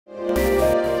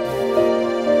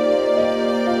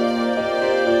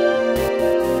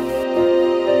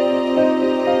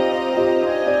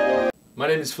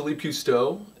name is Philippe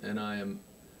Cousteau, and I am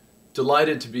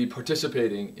delighted to be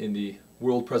participating in the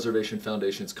World Preservation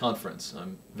Foundation's conference.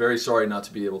 I'm very sorry not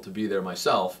to be able to be there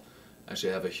myself. Actually,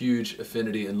 I have a huge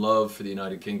affinity and love for the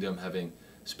United Kingdom, having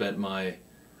spent my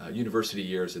university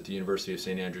years at the University of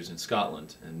St Andrews in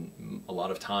Scotland and a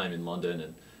lot of time in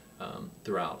London and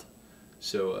throughout.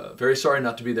 So very sorry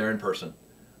not to be there in person,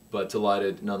 but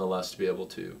delighted nonetheless to be able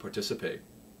to participate.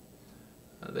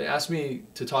 They asked me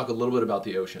to talk a little bit about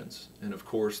the oceans, and of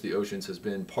course the oceans has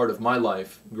been part of my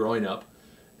life growing up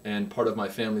and part of my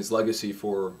family's legacy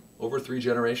for over 3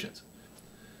 generations.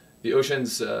 The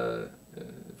oceans,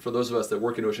 for those of us that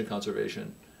work in ocean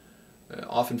conservation,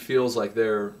 often feels like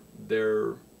they're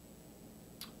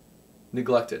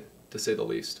neglected, to say the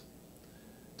least,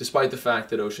 despite the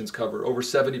fact that oceans cover over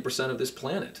 70% of this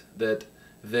planet, that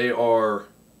they are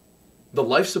the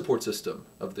life support system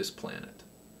of this planet.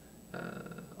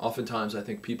 Oftentimes I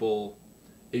think people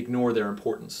ignore their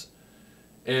importance.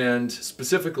 And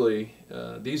specifically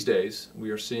these days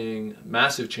we are seeing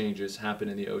massive changes happen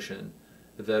in the ocean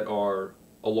that are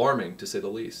alarming, to say the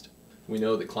least. We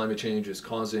know that climate change is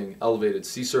causing elevated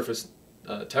sea surface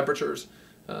temperatures.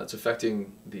 It's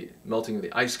affecting the melting of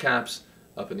the ice caps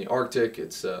up in the Arctic.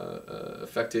 It's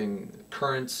affecting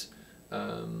currents,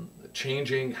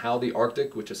 changing how the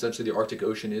Arctic, which essentially the Arctic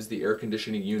Ocean is the air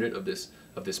conditioning unit of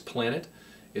this planet.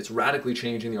 It's radically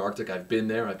changing the Arctic. I've been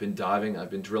there, I've been diving, I've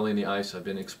been drilling the ice, I've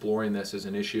been exploring this as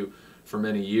an issue for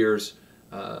many years.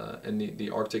 And the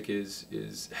Arctic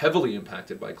is heavily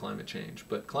impacted by climate change.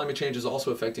 But climate change is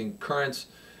also affecting currents,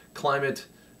 climate,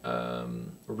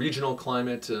 regional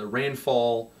climate,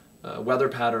 rainfall, weather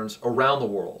patterns around the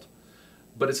world.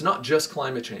 But it's not just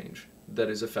climate change that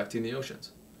is affecting the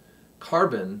oceans.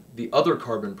 Carbon, the other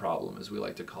carbon problem, as we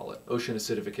like to call it, ocean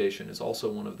acidification, is also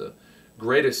one of the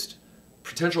greatest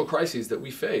potential crises that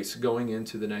we face going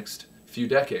into the next few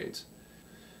decades.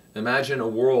 Imagine a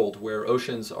world where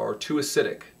oceans are too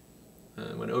acidic.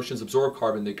 When oceans absorb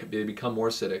carbon, they become more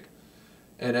acidic.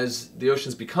 And as the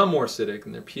oceans become more acidic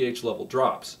and their pH level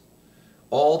drops,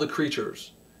 all the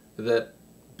creatures that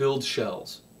build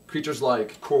shells, creatures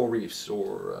like coral reefs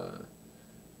or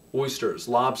oysters,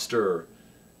 lobster,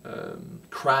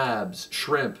 crabs,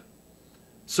 shrimp,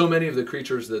 so many of the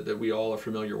creatures that we all are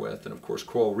familiar with, and of course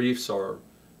coral reefs are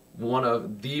one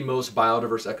of the most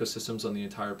biodiverse ecosystems on the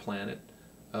entire planet,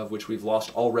 of which we've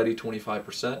lost already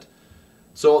 25%.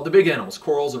 So the big animals,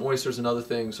 corals and oysters and other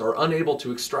things, are unable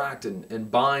to extract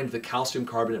and bind the calcium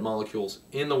carbonate molecules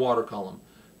in the water column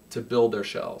to build their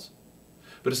shells.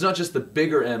 But it's not just the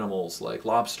bigger animals like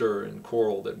lobster and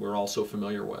coral that we're all so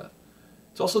familiar with.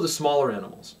 It's also the smaller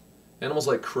animals. Animals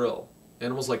like krill,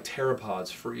 animals like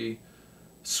pteropods, free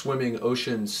swimming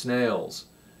ocean snails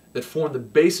that form the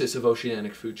basis of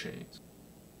oceanic food chains.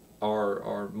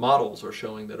 Our models are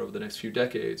showing that over the next few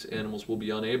decades, animals will be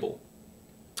unable,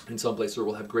 in some places, or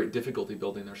will have great difficulty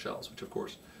building their shells, which of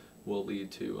course will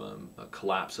lead to a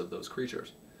collapse of those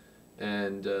creatures.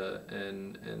 And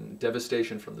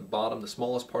devastation from the bottom, the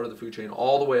smallest part of the food chain,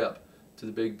 all the way up to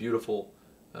the big, beautiful,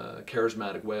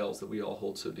 charismatic whales that we all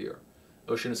hold so dear.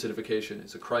 Ocean acidification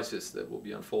is a crisis that will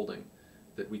be unfolding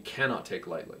that we cannot take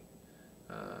lightly,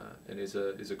 and is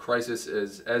a crisis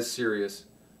as serious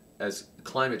as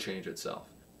climate change itself.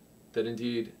 That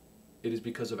indeed it is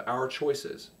because of our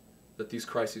choices that these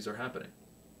crises are happening.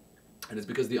 And it's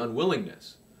because the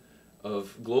unwillingness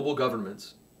of global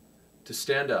governments to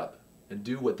stand up and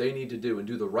do what they need to do and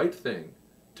do the right thing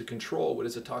to control what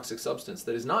is a toxic substance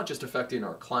that is not just affecting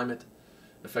our climate,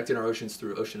 affecting our oceans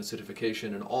through ocean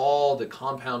acidification and all the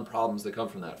compound problems that come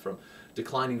from that, from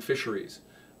declining fisheries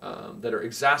that are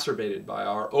exacerbated by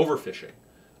our overfishing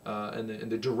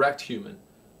and the direct human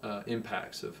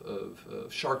impacts of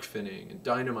shark finning and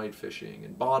dynamite fishing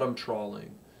and bottom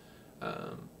trawling,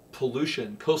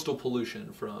 pollution, coastal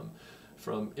pollution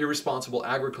from irresponsible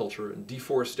agriculture and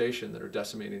deforestation that are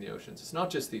decimating the oceans. It's not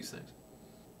just these things.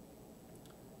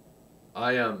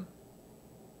 I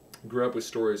grew up with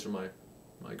stories from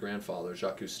my grandfather,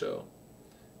 Jacques Cousteau,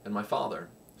 and my father,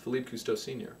 Philippe Cousteau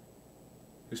Jr.,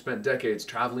 who spent decades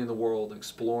traveling the world,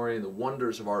 exploring the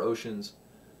wonders of our oceans.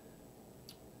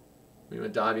 We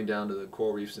went diving down to the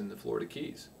coral reefs in the Florida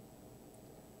Keys.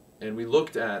 And we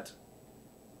looked at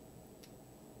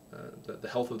the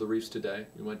health of the reefs today.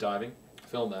 We went diving,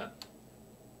 filmed that.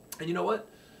 And you know what?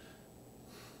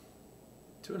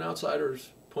 To an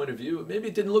outsider's point of view, maybe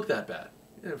it didn't look that bad.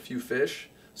 You know, a few fish,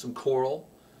 some coral,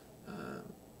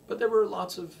 but there were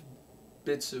lots of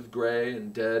bits of gray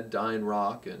and dead, dying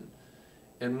rock.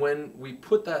 And when we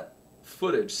put that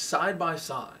footage side by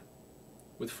side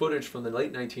with footage from the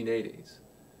late 1980s,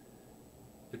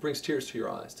 It brings tears to your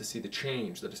eyes to see the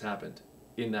change that has happened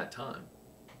in that time.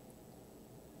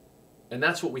 And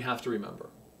that's what we have to remember,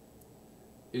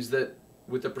 is that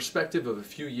with the perspective of a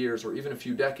few years or even a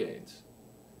few decades,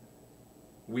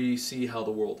 we see how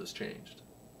the world has changed.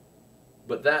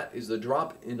 But that is the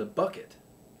drop in a bucket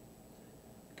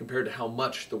compared to how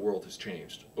much the world has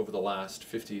changed over the last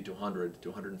 50 to 100 to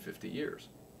 150 years.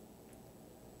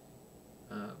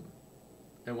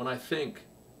 And when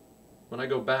I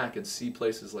go back and see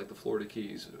places like the Florida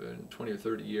Keys in 20 or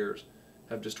 30 years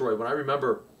have destroyed, when I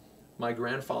remember my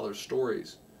grandfather's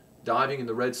stories diving in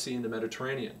the Red Sea and the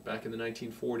Mediterranean back in the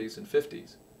 1940s and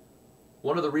 50s,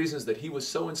 one of the reasons that he was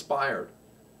so inspired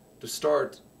to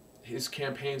start his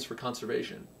campaigns for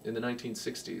conservation in the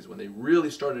 1960s, when they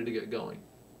really started to get going,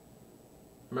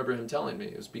 I remember him telling me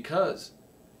it was because,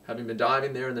 having been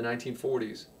diving there in the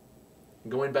 1940s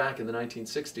and going back in the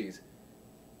 1960s,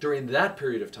 during that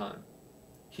period of time,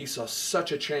 he saw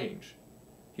such a change.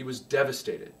 He was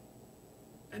devastated.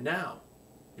 And now,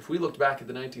 if we looked back at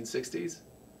the 1960s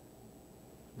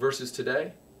versus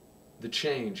today, the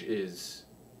change is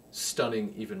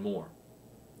stunning even more.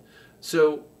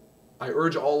 So I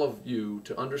urge all of you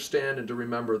to understand and to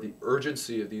remember the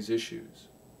urgency of these issues.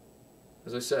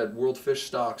 As I said, world fish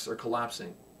stocks are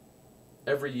collapsing.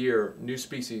 Every year, new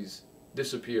species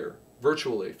disappear,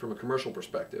 virtually from a commercial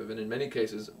perspective, and in many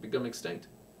cases become extinct.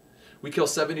 We kill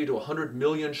 70 to 100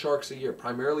 million sharks a year,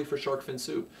 primarily for shark fin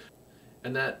soup,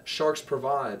 and that sharks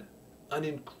provide an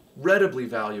incredibly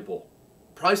valuable,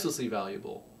 pricelessly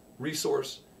valuable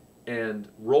resource and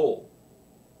role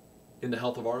in the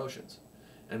health of our oceans.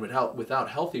 And without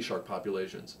healthy shark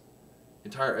populations,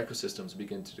 entire ecosystems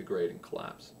begin to degrade and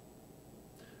collapse.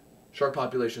 Shark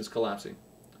populations collapsing,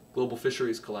 global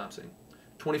fisheries collapsing.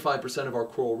 25% of our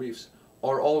coral reefs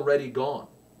are already gone,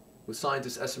 with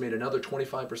scientists estimate another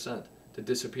 25% to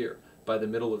disappear by the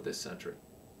middle of this century.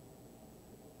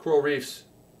 Coral reefs,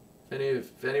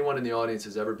 if anyone in the audience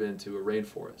has ever been to a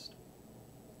rainforest,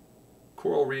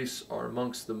 coral reefs are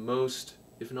amongst the most,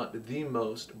 if not the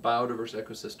most, biodiverse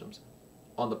ecosystems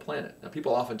on the planet. Now,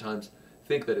 people oftentimes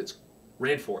think that it's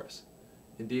rainforests.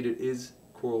 Indeed, it is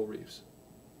coral reefs.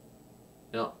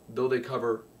 Now, though they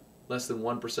cover less than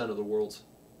 1% of the world's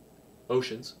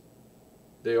oceans,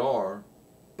 they are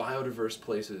biodiverse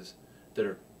places that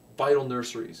are vital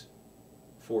nurseries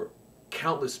for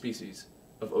countless species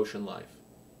of ocean life.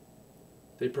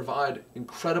 They provide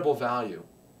incredible value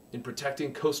in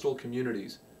protecting coastal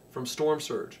communities from storm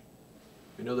surge.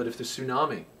 We know that if the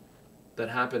tsunami that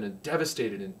happened and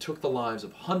devastated and took the lives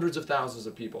of hundreds of thousands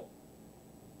of people,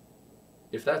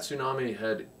 if that tsunami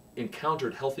had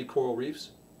encountered healthy coral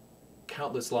reefs,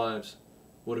 countless lives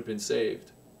would have been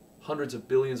saved. Hundreds of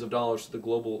billions of dollars to the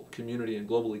global community and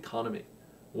global economy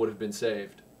would have been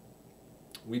saved.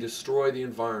 We destroy the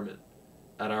environment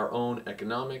at our own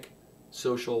economic,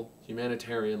 social,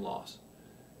 humanitarian loss.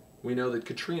 We know that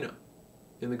Katrina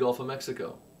in the Gulf of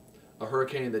Mexico, a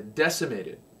hurricane that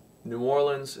decimated New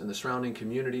Orleans and the surrounding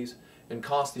communities and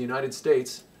cost the United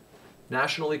States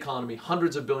national economy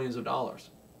hundreds of billions of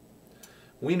dollars.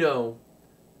 We know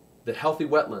that healthy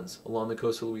wetlands along the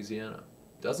coast of Louisiana,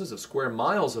 dozens of square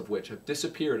miles of which have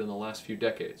disappeared in the last few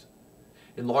decades,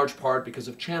 in large part because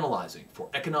of channelizing for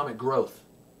economic growth,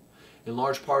 in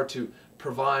large part to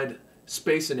provide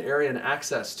space and area and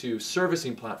access to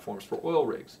servicing platforms for oil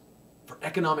rigs, for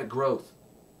economic growth.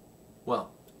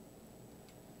 Well,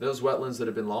 those wetlands that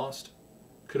have been lost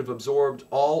could have absorbed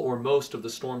all or most of the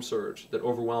storm surge that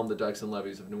overwhelmed the dikes and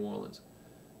levees of New Orleans,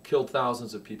 killed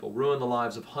thousands of people, ruined the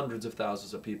lives of hundreds of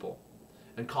thousands of people,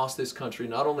 and cost this country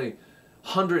not only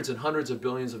hundreds and hundreds of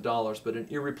billions of dollars, but an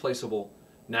irreplaceable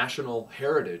national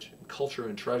heritage and culture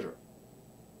and treasure.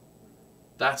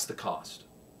 That's the cost.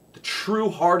 The true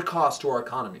hard cost to our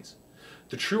economies.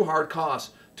 The true hard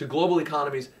cost to global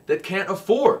economies that can't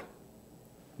afford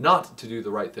not to do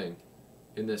the right thing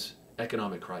in this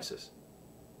economic crisis.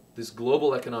 This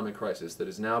global economic crisis that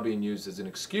is now being used as an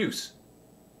excuse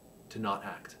to not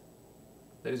act.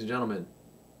 Ladies and gentlemen,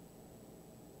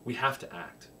 we have to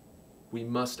act. We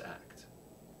must act.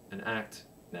 And act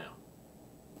now.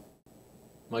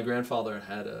 My grandfather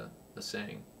had a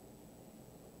saying,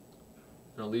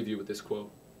 and I'll leave you with this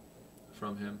quote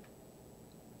from him.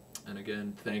 And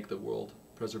again, thank the World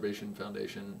Preservation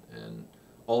Foundation and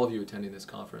all of you attending this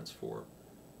conference for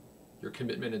your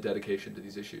commitment and dedication to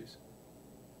these issues.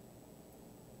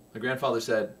 My grandfather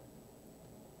said,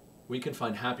 "We can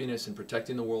find happiness in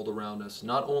protecting the world around us,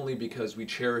 not only because we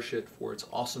cherish it for its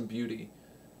awesome beauty,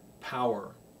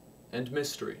 power, and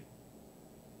mystery,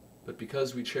 but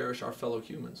because we cherish our fellow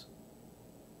humans,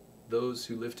 those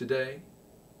who live today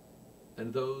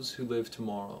and those who live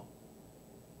tomorrow.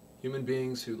 Human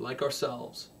beings who, like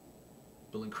ourselves,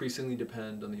 will increasingly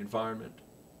depend on the environment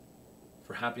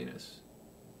for happiness,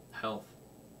 health,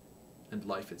 and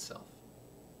life itself.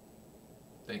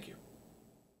 Thank you.